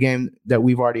a game that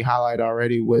we've already highlighted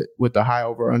already with the high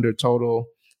over under total,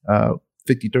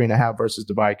 53.5 versus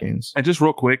the Vikings. And just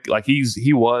real quick, like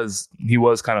he was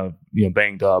kind of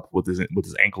banged up with his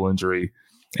ankle injury,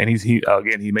 and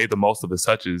he made the most of his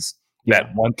touches. Yeah.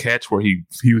 That one catch where he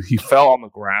fell on the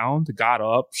ground, got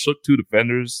up, shook two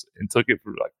defenders, and took it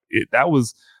for that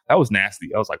was nasty.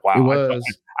 I was like, wow!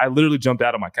 I literally jumped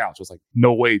out of my couch. I was like,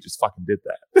 no way, just fucking did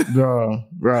that,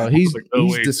 bro. He's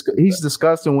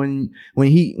disgusting when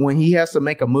he has to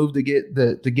make a move to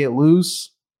get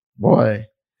loose, boy.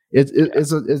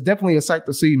 It's definitely a sight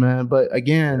to see, man. But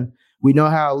again, we know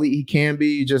how elite he can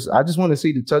be. I just want to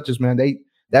see the touches, man.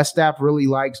 That staff really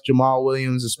likes Jamal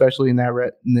Williams, especially in that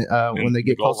when they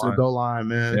get close to the goal line,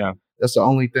 man. Yeah, that's the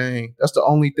only thing. That's the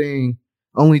only thing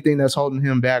that's holding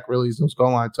him back, really, is those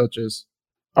goal line touches.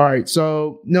 All right,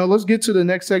 so let's get to the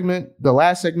next segment, the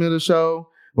last segment of the show,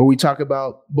 where we talk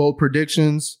about bold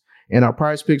predictions and our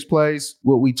Prize Picks plays.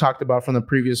 What we talked about from the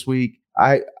previous week.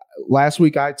 Last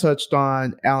week, I touched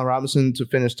on Allen Robinson to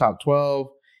finish top 12.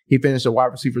 He finished at wide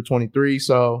receiver 23.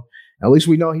 So at least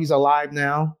we know he's alive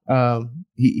now.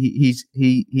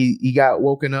 He got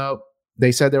woken up.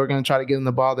 They said they were going to try to get him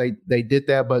the ball. They did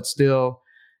that, but still,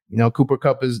 Cooper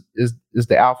Kupp is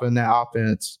the alpha in that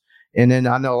offense. And then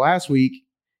I know last week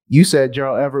you said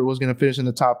Gerald Everett was going to finish in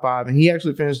the top 5, and he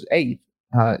actually finished 8th,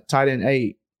 tied in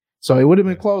 8. So it would have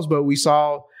been close, but we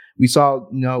saw Dallas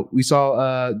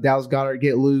Goedert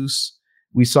get loose.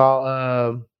 We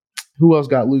saw who else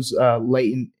got loose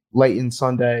late in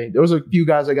Sunday. There was a few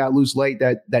guys that got loose late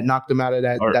that knocked them out of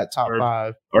that top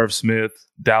 5. Irv Smith,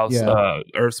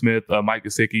 Irv Smith, Mike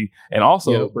Gesicki, and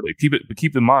also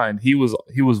keep in mind he was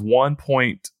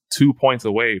 1.2 points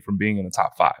away from being in the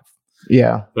top 5.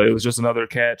 Yeah, but it was just another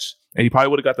catch. And he probably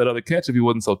would have got that other catch if he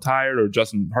wasn't so tired, or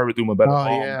Justin Herbert threw him a better ball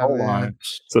on the goal line.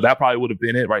 So that probably would have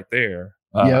been it right there.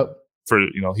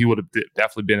 He would have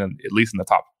definitely been at least in the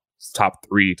top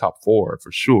 3, top 4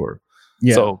 for sure.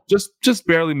 Yeah. So just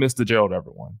barely missed the Gerald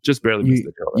Everett one. Just barely missed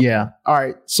the Gerald Everett. Yeah. All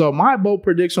right. So my bold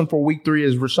prediction for week 3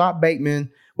 is Rashad Bateman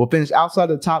will finish outside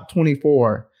the top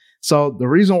 24. So the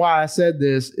reason why I said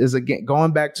this is, again,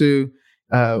 going back to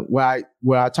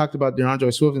where I talked about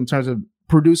DeAndre Swift in terms of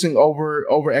producing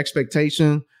over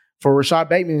expectation. For Rashad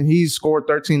Bateman, he's scored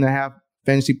 13.5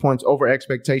 fantasy points over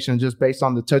expectation just based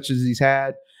on the touches he's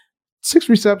had. 6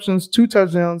 receptions, 2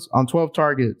 touchdowns on 12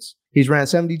 targets. He's ran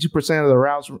 72% of the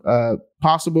routes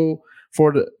possible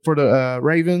for the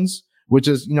Ravens, which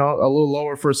is a little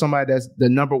lower for somebody that's the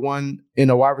number 1 in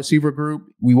a wide receiver group.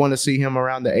 We want to see him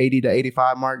around the 80 to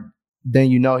 85 mark. Then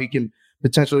he can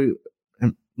potentially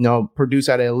produce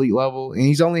at an elite level. And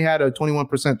he's only had a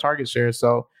 21% target share.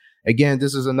 So again,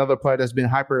 this is another player that's been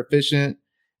hyper efficient,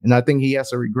 and I think he has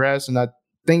to regress. And I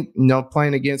think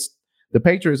playing against the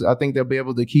Patriots, I think they'll be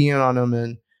able to key in on him,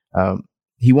 and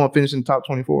he won't finish in the top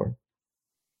 24.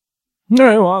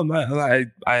 No, well,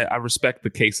 I respect the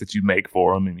case that you make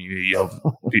for him, and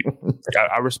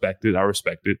I respect it. I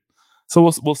respect it. So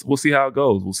we'll see how it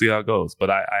goes. We'll see how it goes. But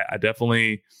I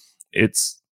definitely,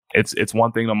 it's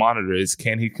one thing to monitor is,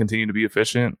 can he continue to be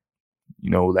efficient?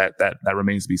 That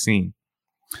remains to be seen.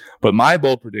 But my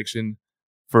bold prediction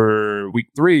for week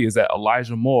 3 is that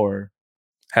Elijah Moore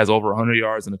has over 100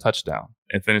 yards and a touchdown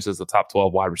and finishes the top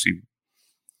 12 wide receiver.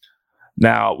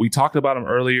 Now, we talked about him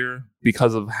earlier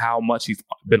because of how much he's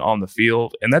been on the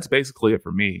field, and that's basically it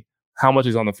for me. How much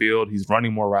he's on the field, he's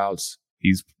running more routes,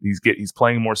 he's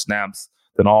playing more snaps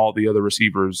than all the other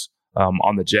receivers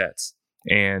on the Jets.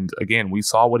 And again, we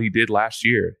saw what he did last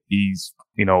year. He's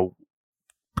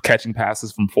catching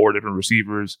passes from 4 different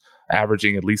receivers,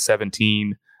 averaging at least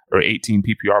 17 or 18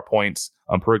 PPR points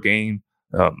per game.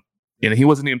 And he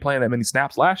wasn't even playing that many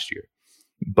snaps last year,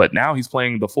 but now he's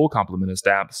playing the full complement of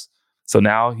snaps. So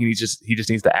now he just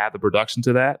needs to add the production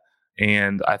to that.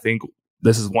 And I think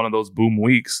this is one of those boom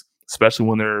weeks, especially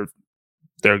when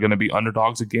they're going to be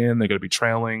underdogs again. They're going to be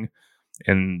trailing,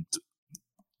 and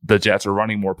the Jets are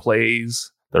running more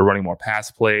plays. They're running more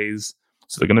pass plays.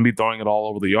 So they're going to be throwing it all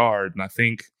over the yard. And I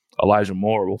think Elijah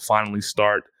Moore will finally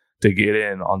start to get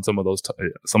in on some of those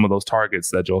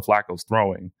targets that Joe Flacco's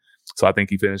throwing. So I think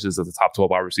he finishes as a top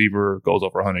 12 wide receiver, goes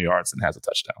over 100 yards, and has a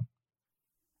touchdown.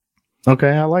 Okay,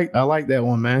 I like that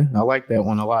one, man. I like that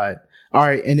one a lot. All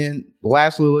right, and then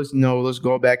lastly, let's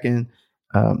go back and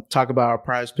talk about our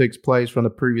Prize Picks plays from the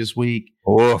previous week.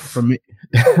 Oof. For me,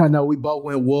 I know we both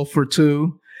went Wolf for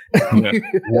 2. Yeah,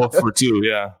 Wolf for 2,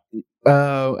 yeah.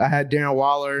 I had Darren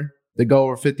Waller to go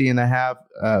over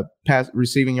 50.5 pass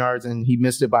receiving yards, and he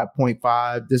missed it by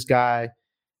 0.5. This guy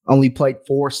only played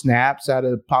 4 snaps out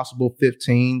of possible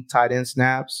 15 tight end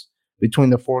snaps between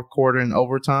the fourth quarter and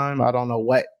overtime. I don't know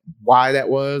why that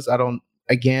was.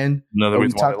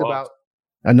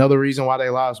 Another reason why they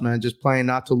lost, man. Just playing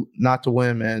not to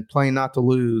win, man. Playing not to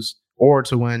lose or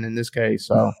to win in this case.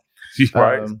 So,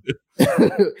 right.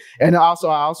 And I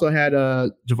also had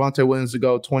Javonte Williams to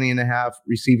go 20.5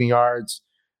 receiving yards.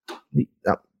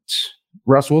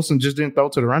 Russ Wilson just didn't throw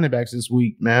to the running backs this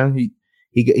week, man.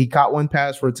 He caught one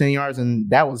pass for 10 yards, and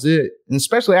that was it. And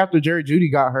especially after Jerry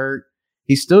Jeudy got hurt,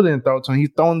 he still didn't throw to him.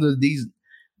 He's throwing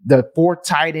the 4th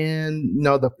tight end,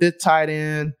 the 5th tight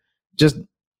end, just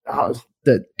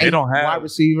the 8th wide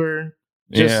receiver.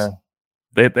 They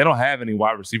don't have any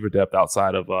wide receiver depth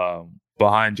outside of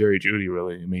behind Jerry Jeudy,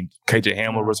 really. I mean, KJ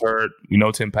Hamler was hurt.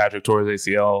 Tim Patrick tore his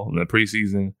ACL in the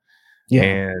preseason. Yeah.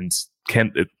 And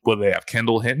they have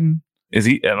Kendall Hinton? Is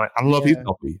he? I don't know if he's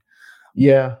healthy.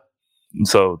 Yeah.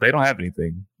 So they don't have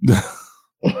anything.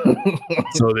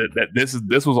 So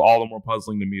this was all the more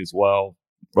puzzling to me as well.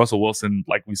 Russell Wilson,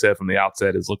 like we said from the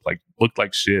outset, has looked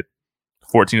like shit.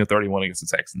 14-31 against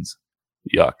the Texans.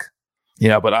 Yuck.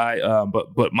 Yeah,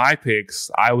 but my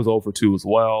picks, I was 0 for 2 as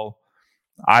well.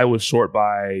 I was short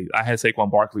I had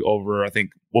Saquon Barkley over, I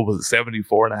think,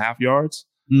 74.5 yards?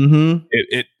 Mm-hmm.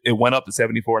 It went up to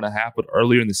 74.5, but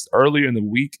earlier in the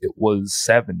week it was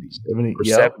 70 or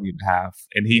 70.5,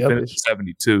 and he finished at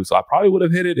 72. So I probably would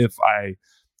have hit it if I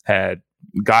had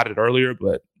got it earlier,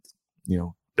 but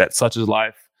that's such is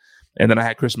life. And then I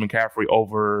had Christian McCaffrey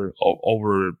over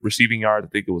receiving yards. I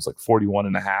think it was like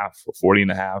 41.5 or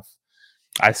 40.5.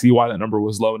 I see why that number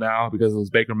was low now, because it was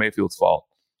Baker Mayfield's fault,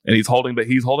 and he's holding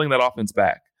that offense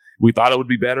back. We thought it would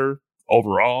be better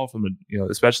overall,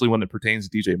 especially when it pertains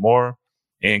to DJ Moore.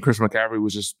 And Christian McCaffrey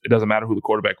it doesn't matter who the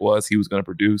quarterback was, he was going to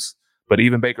produce. But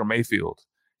even Baker Mayfield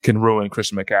can ruin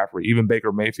Christian McCaffrey. Even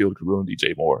Baker Mayfield could ruin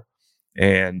DJ Moore.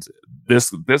 And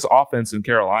this offense in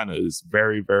Carolina is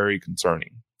very, very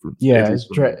concerning. Yeah,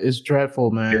 it's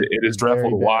dreadful, man. It is dreadful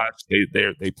to watch.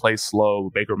 They play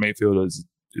slow. Baker Mayfield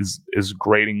is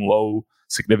grading low,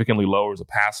 significantly low as a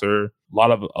passer. A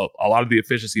lot of the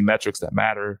efficiency metrics that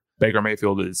matter, Baker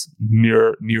Mayfield is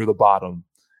near the bottom,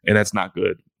 and that's not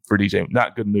good for DJ.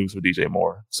 Not good news for DJ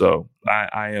Moore. So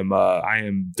I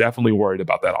am definitely worried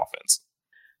about that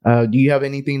offense. Do you have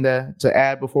anything to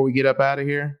add before we get up out of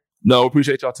here? No,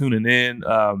 appreciate y'all tuning in.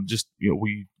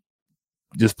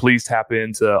 Just please tap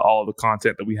into all of the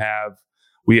content that we have.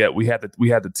 We had the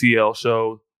TL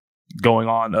show going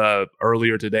on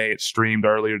earlier today. It streamed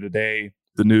earlier today.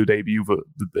 The new debut,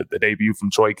 the debut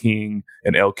from Troy King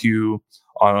and LQ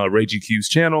on Ray GQ's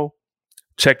channel.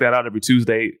 Check that out every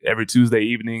Tuesday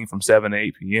evening from 7 to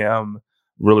 8 p.m.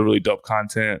 Really, really dope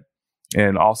content.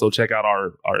 And also check out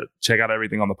check out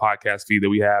everything on the podcast feed that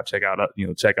we have. Check out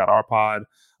our pod.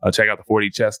 Check out the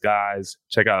 40 Chess Guys.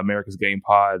 Check out America's Game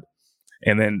Pod.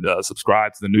 And then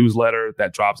subscribe to the newsletter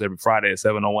that drops every Friday at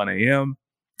 7:01 a.m.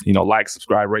 Like,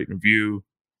 subscribe, rate, and review,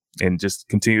 and just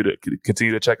continue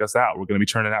to check us out. We're going to be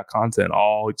churning out content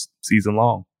all season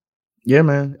long. Yeah,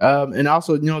 man. And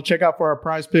also, check out for our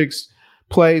Prize Picks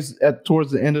plays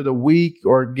towards the end of the week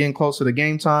or getting close to the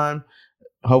game time.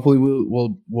 Hopefully,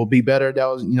 we'll be better. That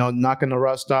was knocking the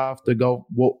rust off to go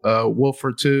Wolf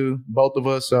for 2, both of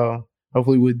us. So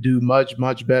hopefully, we'll do much,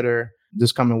 much better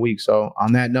this coming week. So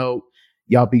on that note,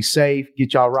 y'all be safe.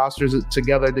 Get y'all rosters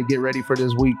together to get ready for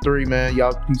this week 3, man.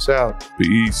 Y'all peace out.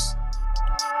 Peace.